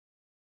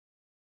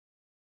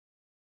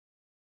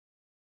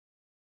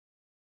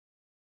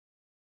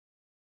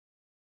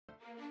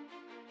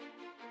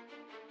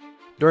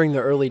During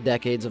the early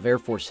decades of Air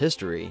Force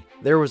history,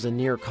 there was a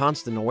near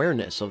constant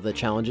awareness of the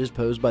challenges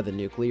posed by the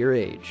nuclear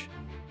age.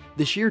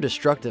 The sheer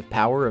destructive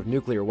power of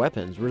nuclear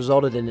weapons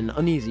resulted in an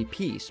uneasy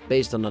peace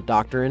based on a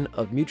doctrine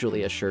of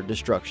mutually assured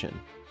destruction.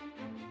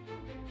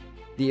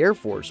 The Air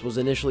Force was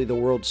initially the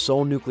world's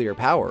sole nuclear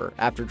power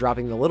after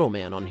dropping the little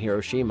man on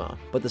Hiroshima,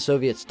 but the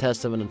Soviets'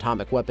 test of an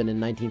atomic weapon in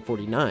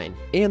 1949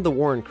 and the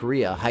war in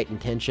Korea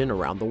heightened tension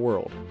around the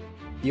world.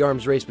 The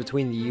arms race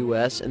between the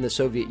US and the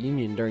Soviet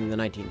Union during the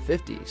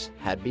 1950s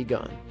had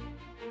begun.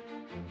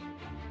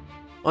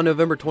 On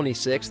November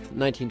 26,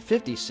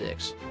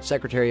 1956,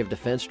 Secretary of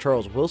Defense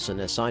Charles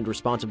Wilson assigned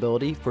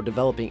responsibility for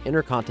developing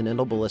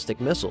intercontinental ballistic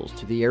missiles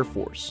to the Air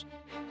Force.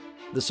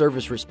 The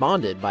service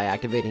responded by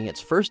activating its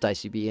first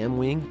ICBM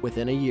wing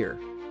within a year.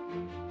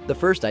 The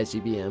first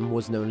ICBM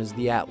was known as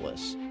the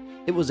Atlas.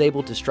 It was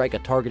able to strike a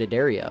targeted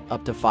area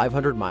up to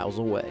 500 miles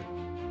away.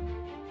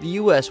 The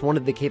US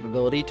wanted the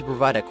capability to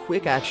provide a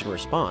quick action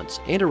response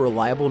and a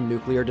reliable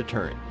nuclear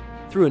deterrent.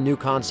 Through a new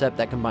concept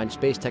that combined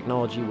space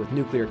technology with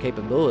nuclear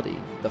capability,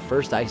 the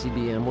first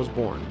ICBM was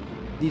born.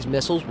 These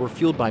missiles were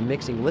fueled by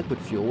mixing liquid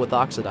fuel with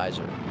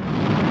oxidizer.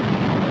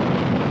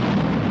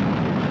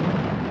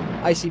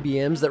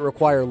 ICBMs that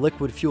require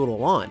liquid fuel to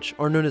launch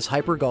are known as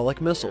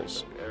hypergolic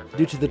missiles.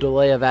 Due to the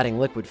delay of adding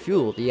liquid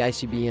fuel, the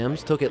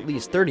ICBMs took at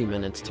least 30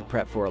 minutes to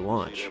prep for a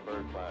launch.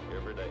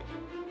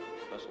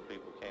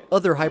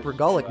 Other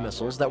hypergolic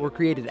missiles that were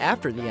created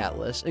after the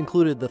Atlas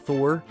included the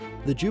Thor,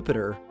 the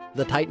Jupiter,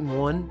 the Titan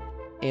I,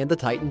 and the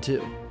Titan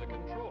II.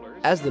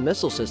 As the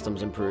missile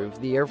systems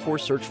improved, the Air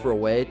Force searched for a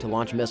way to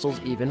launch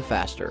missiles even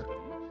faster.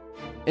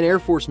 An Air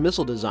Force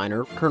missile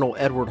designer, Colonel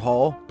Edward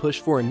Hall,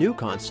 pushed for a new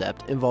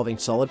concept involving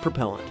solid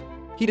propellant.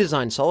 He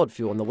designed solid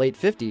fuel in the late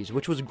 50s,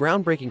 which was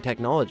groundbreaking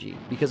technology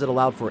because it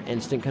allowed for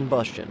instant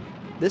combustion.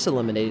 This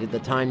eliminated the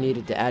time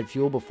needed to add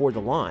fuel before the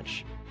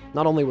launch.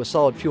 Not only was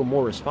solid fuel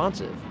more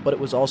responsive, but it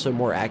was also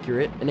more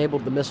accurate,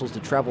 enabled the missiles to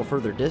travel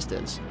further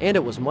distance, and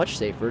it was much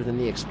safer than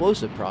the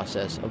explosive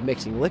process of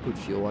mixing liquid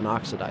fuel and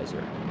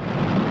oxidizer.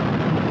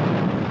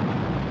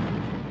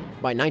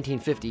 By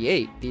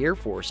 1958, the Air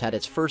Force had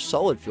its first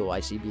solid fuel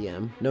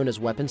ICBM, known as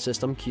Weapon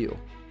System Q.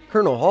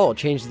 Colonel Hall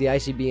changed the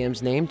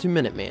ICBM's name to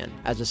Minuteman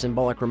as a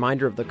symbolic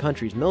reminder of the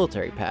country's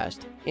military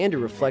past and to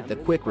reflect the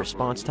quick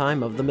response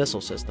time of the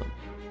missile system.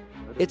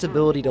 Its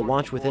ability to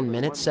launch within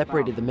minutes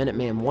separated the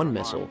Minuteman I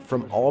missile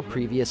from all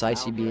previous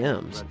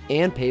ICBMs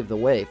and paved the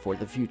way for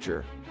the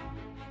future.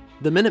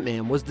 The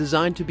Minuteman was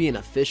designed to be an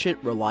efficient,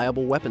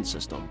 reliable weapon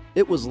system.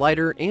 It was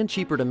lighter and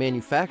cheaper to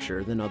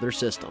manufacture than other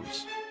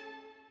systems.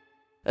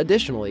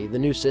 Additionally, the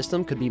new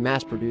system could be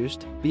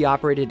mass-produced, be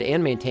operated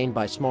and maintained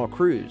by small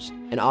crews,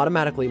 and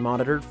automatically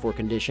monitored for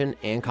condition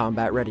and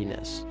combat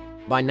readiness.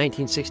 By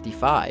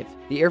 1965,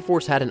 the Air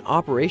Force had an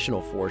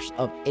operational force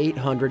of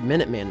 800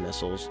 Minuteman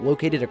missiles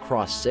located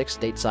across 6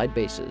 stateside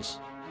bases.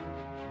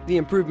 The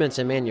improvements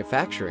in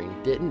manufacturing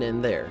didn't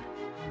end there.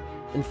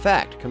 In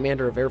fact,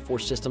 Commander of Air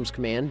Force Systems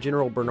Command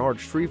General Bernard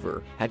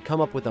Schriever had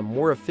come up with a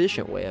more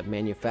efficient way of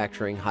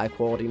manufacturing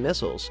high-quality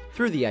missiles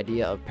through the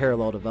idea of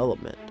parallel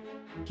development.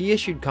 He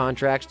issued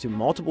contracts to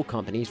multiple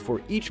companies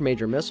for each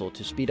major missile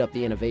to speed up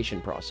the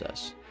innovation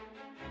process.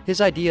 His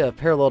idea of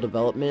parallel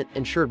development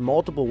ensured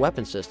multiple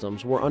weapon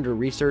systems were under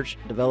research,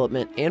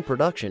 development, and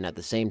production at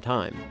the same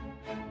time.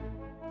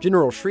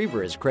 General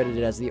Schriever is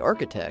credited as the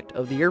architect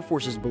of the Air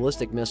Force's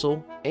ballistic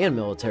missile and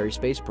military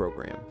space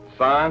program.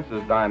 Science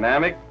is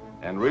dynamic,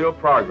 and real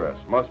progress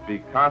must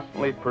be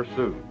constantly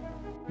pursued.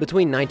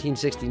 Between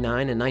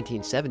 1969 and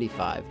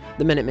 1975,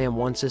 the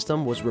Minuteman I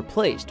system was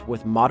replaced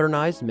with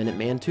modernized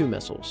Minuteman II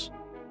missiles.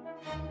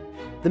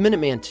 The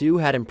Minuteman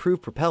II had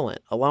improved propellant,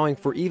 allowing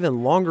for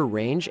even longer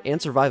range and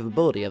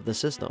survivability of the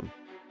system.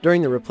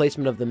 During the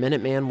replacement of the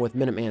Minuteman with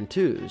Minuteman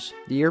IIs,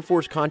 the Air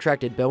Force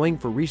contracted Boeing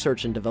for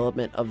research and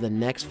development of the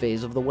next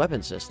phase of the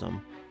weapon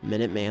system,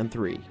 Minuteman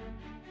III.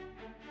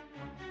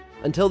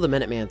 Until the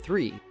Minuteman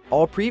III,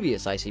 all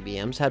previous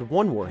ICBMs had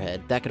one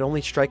warhead that could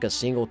only strike a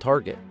single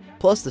target,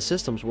 plus the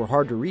systems were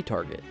hard to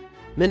retarget.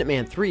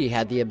 Minuteman III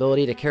had the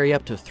ability to carry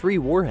up to 3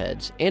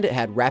 warheads, and it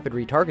had rapid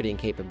retargeting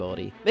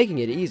capability, making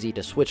it easy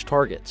to switch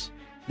targets.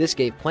 This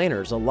gave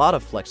planners a lot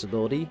of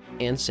flexibility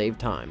and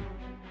saved time.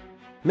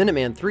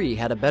 Minuteman III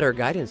had a better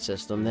guidance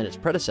system than its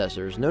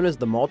predecessors, known as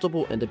the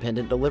Multiple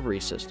Independent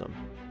Delivery System.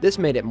 This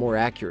made it more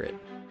accurate.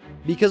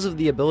 Because of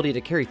the ability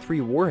to carry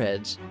 3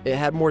 warheads, it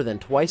had more than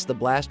twice the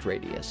blast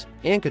radius,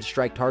 and could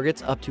strike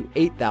targets up to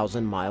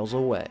 8,000 miles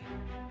away.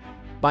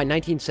 By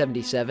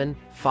 1977,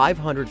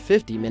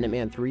 550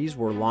 Minuteman IIIs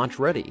were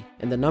launch-ready,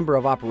 and the number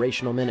of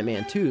operational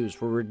Minuteman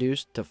IIs were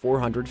reduced to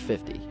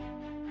 450.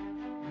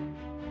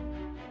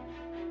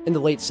 In the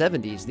late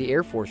 70s, the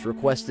Air Force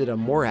requested a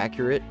more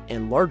accurate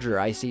and larger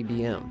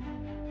ICBM.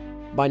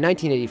 By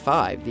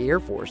 1985, the Air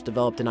Force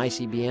developed an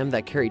ICBM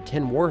that carried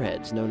 10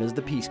 warheads known as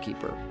the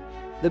Peacekeeper.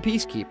 The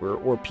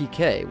Peacekeeper, or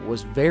PK,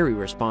 was very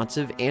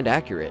responsive and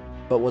accurate,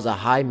 but was a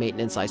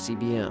high-maintenance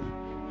ICBM.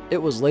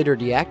 It was later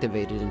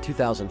deactivated in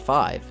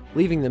 2005,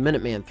 leaving the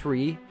Minuteman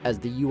III as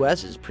the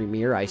US's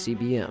premier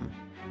ICBM.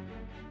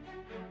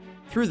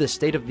 Through the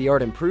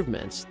state-of-the-art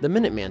improvements, the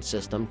Minuteman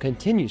system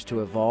continues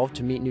to evolve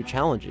to meet new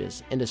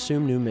challenges and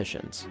assume new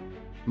missions.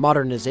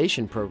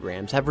 Modernization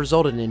programs have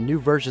resulted in new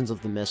versions of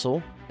the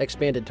missile,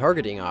 expanded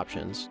targeting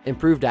options,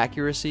 improved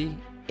accuracy,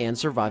 and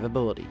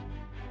survivability.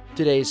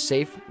 Today's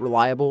safe,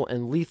 reliable,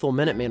 and lethal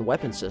Minuteman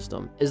weapon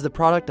system is the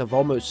product of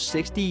almost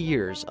 60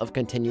 years of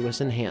continuous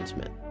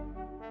enhancement.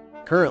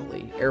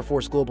 Currently, Air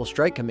Force Global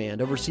Strike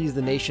Command oversees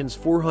the nation's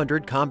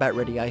 400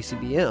 combat-ready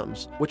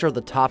ICBMs, which are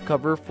the top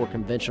cover for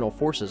conventional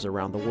forces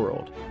around the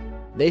world.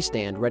 They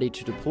stand ready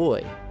to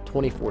deploy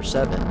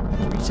 24/7,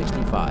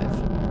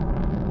 365.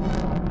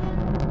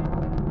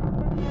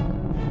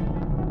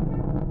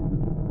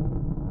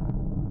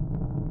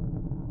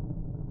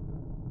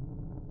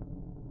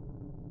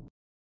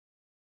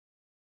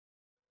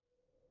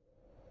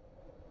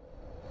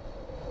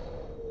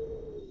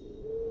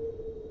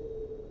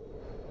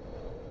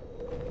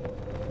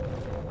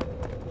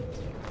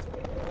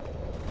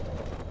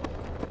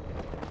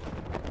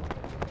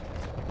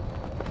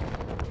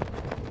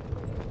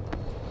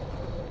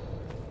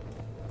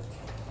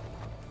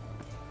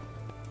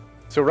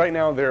 So right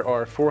now there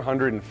are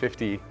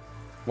 450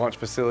 launch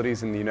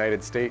facilities in the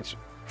United States.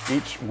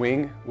 Each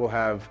wing will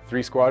have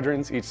 3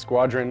 squadrons. Each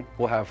squadron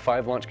will have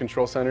 5 launch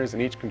control centers,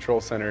 and each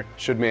control center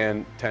should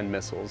man 10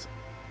 missiles.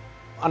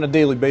 On a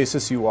daily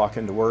basis, you walk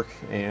into work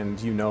and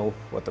you know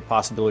what the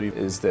possibility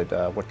is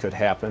that what could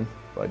happen,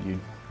 but you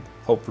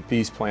hope for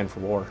peace, plan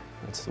for war.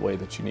 That's the way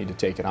that you need to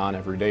take it on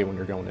every day when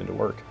you're going into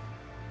work.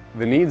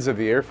 The needs of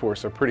the Air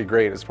Force are pretty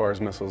great as far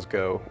as missiles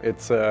go.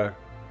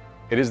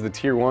 It is the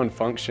Tier 1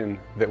 function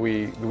that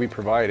we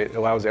provide. It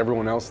allows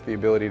everyone else the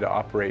ability to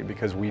operate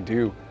because we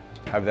do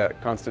have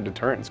that constant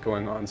deterrence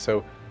going on.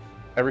 So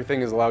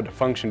everything is allowed to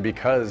function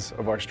because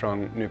of our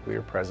strong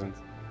nuclear presence.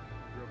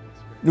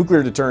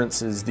 Nuclear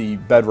deterrence is the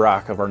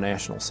bedrock of our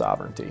national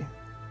sovereignty.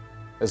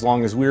 As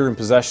long as we're in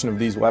possession of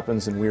these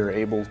weapons and we are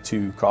able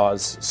to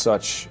cause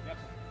such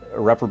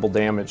irreparable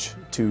damage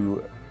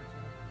to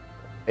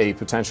a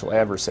potential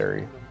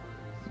adversary,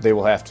 they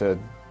will have to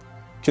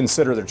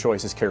consider their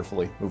choices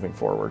carefully moving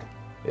forward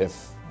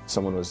if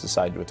someone was to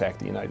decide to attack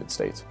the United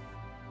States.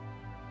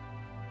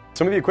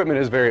 Some of the equipment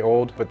is very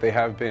old, but they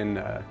have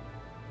been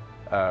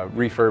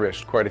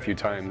refurbished quite a few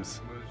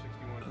times.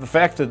 The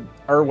fact that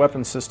our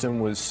weapon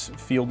system was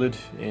fielded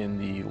in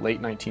the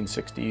late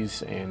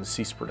 1960s and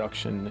ceased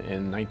production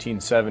in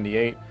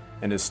 1978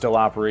 and is still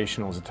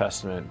operational is a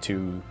testament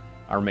to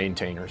our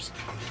maintainers.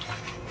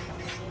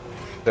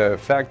 The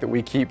fact that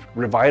we keep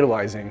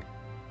revitalizing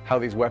how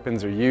these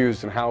weapons are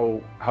used and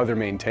how they're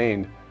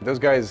maintained. Those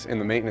guys in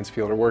the maintenance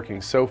field are working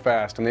so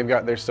fast and they've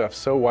got their stuff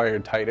so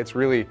wired tight. It's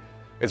really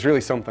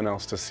something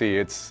else to see.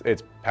 It's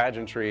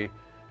pageantry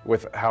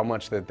with how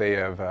much that they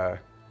have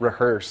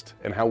rehearsed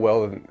and how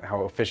well and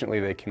how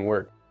efficiently they can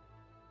work.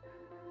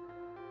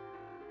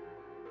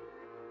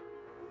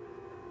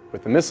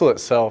 With the missile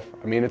itself,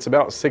 I mean, it's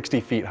about 60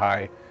 feet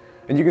high.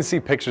 And you can see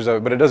pictures of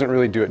it, but it doesn't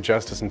really do it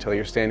justice until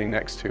you're standing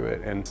next to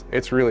it. And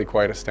it's really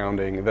quite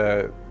astounding.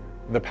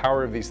 The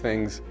power of these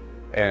things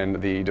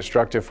and the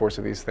destructive force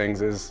of these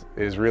things is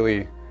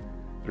really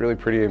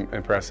pretty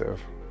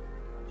impressive.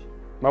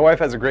 My wife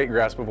has a great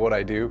grasp of what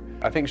I do.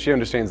 I think she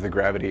understands the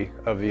gravity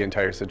of the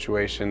entire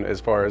situation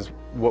as far as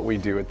what we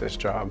do at this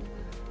job.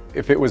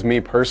 If it was me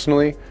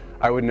personally,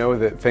 I would know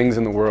that things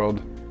in the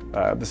world,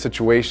 the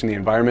situation, the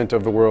environment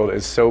of the world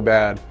is so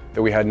bad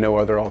that we had no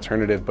other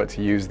alternative but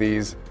to use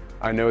these.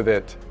 I know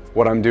that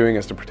what I'm doing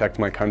is to protect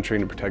my country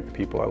and to protect the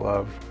people I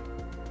love.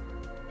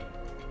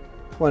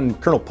 When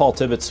Colonel Paul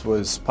Tibbets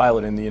was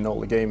piloting the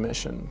Enola Gay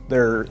mission,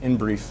 their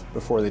in-brief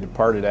before they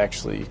departed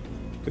actually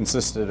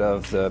consisted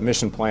of the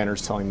mission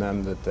planners telling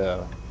them that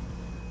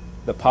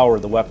the power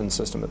of the weapon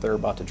system that they're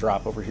about to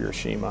drop over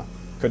Hiroshima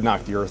could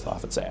knock the Earth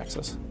off its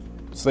axis.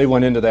 So they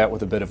went into that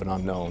with a bit of an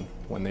unknown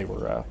when they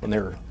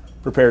were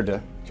prepared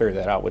to carry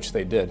that out, which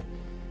they did.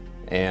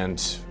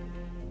 And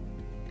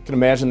I can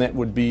imagine that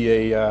would be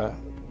a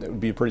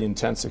pretty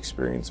intense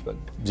experience, but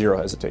zero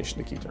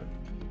hesitation to key turn.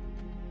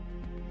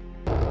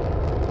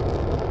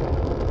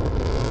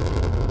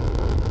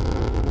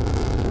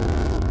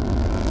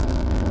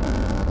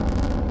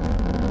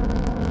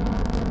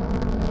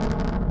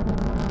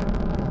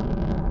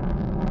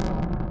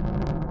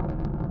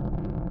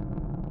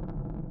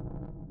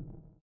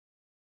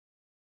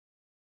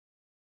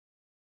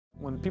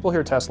 When people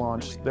hear test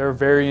launch, they're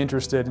very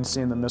interested in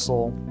seeing the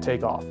missile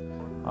take off.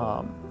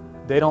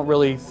 They don't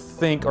really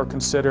think or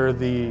consider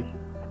the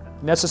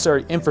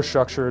necessary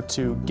infrastructure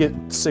to get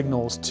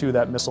signals to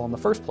that missile in the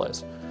first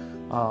place.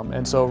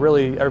 And so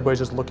really everybody's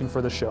just looking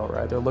for the show,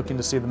 right? They're looking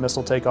to see the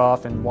missile take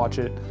off and watch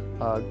it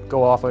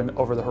go off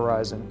over the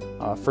horizon.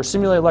 For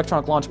Simulated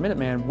Electronic Launch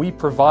Minuteman, we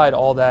provide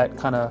all that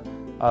kind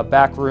of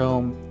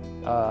backroom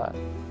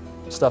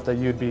stuff that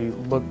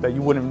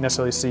you wouldn't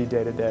necessarily see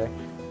day to day.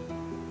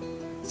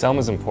 SELM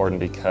is important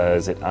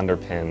because it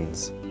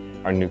underpins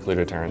our nuclear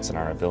deterrence and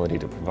our ability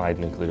to provide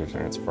nuclear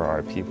deterrence for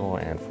our people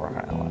and for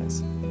our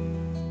allies.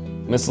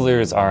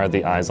 Missileers are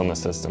the eyes on the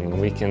system, and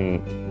we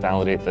can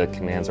validate the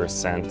commands are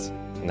sent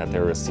and that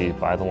they're received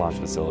by the launch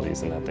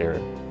facilities and that they're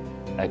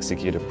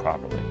executed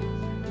properly.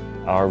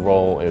 Our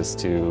role is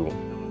to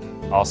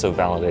also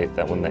validate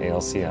that when the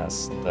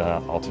ALCS, the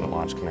Alternate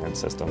Launch Command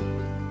System,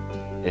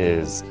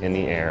 is in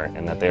the air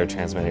and that they are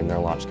transmitting their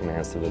launch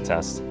commands to the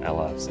test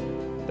LFs,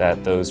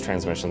 that those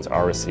transmissions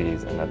are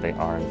received and that they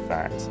are in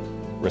fact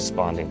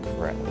responding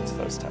correctly to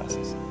those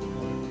tasks.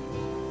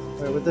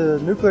 With the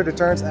nuclear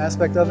deterrence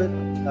aspect of it,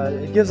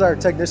 it gives our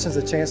technicians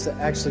a chance to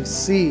actually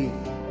see,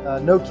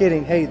 no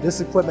kidding, hey, this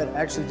equipment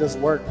actually does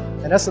work.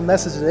 And that's a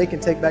message that they can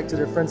take back to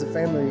their friends and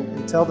family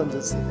and tell them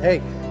to,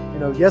 hey,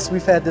 yes,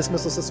 we've had this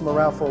missile system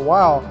around for a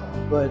while,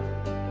 but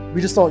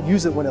we just don't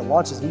use it when it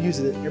launches. We use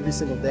it every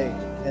single day.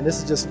 And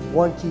this is just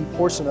one key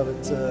portion of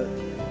it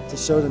to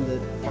show them that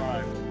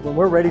when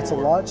we're ready to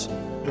launch,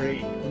 the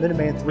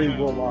Minuteman III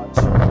will launch.